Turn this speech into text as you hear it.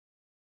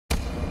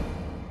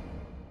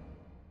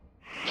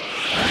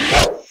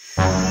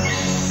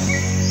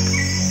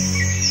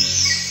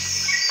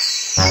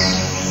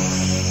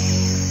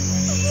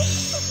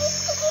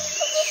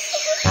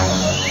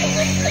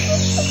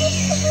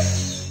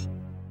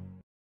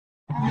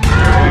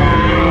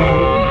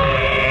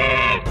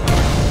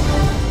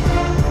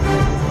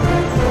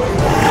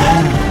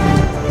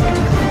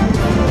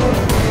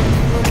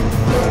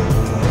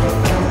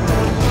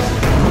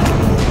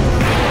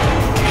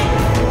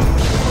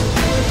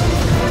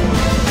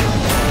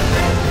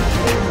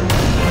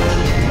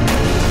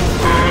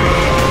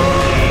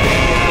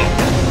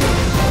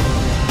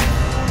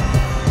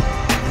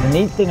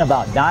neat thing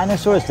about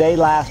dinosaurs, they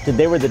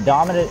were the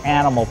dominant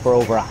animal for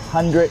over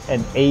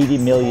 180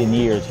 million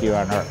years here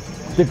on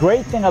Earth. The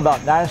great thing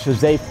about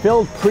dinosaurs, they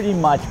filled pretty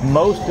much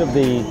most of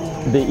the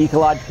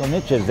ecological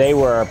niches. They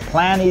were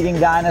plant-eating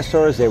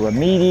dinosaurs, they were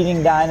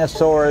meat-eating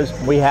dinosaurs.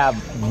 We have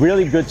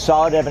really good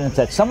solid evidence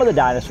that some of the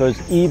dinosaurs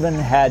even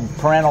had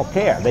parental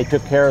care. They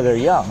took care of their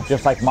young,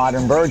 just like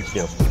modern birds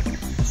do.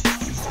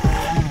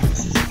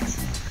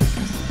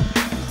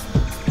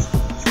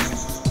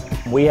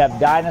 We have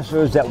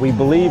dinosaurs that we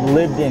believe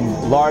lived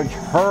in large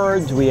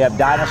herds. We have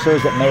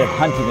dinosaurs that may have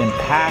hunted in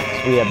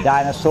packs. We have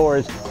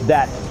dinosaurs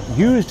that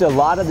used a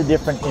lot of the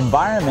different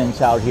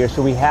environments out here,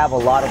 so we have a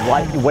lot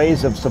of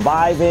ways of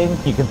surviving.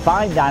 You can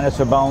find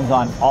dinosaur bones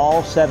on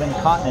all 7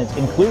 continents,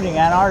 including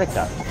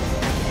Antarctica.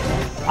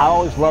 I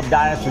always loved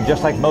dinosaurs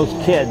just like most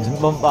kids.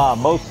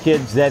 Most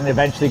kids then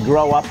eventually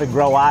grow up and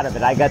grow out of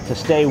it. I got to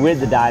stay with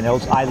the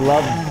dinos. I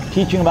love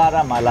teaching about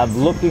them. I love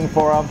looking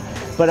for them.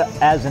 But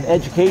as an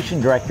education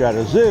director at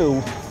a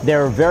zoo,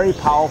 they're a very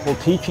powerful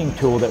teaching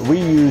tool that we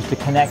use to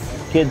connect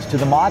kids to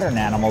the modern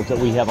animals that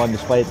we have on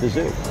display at the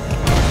zoo.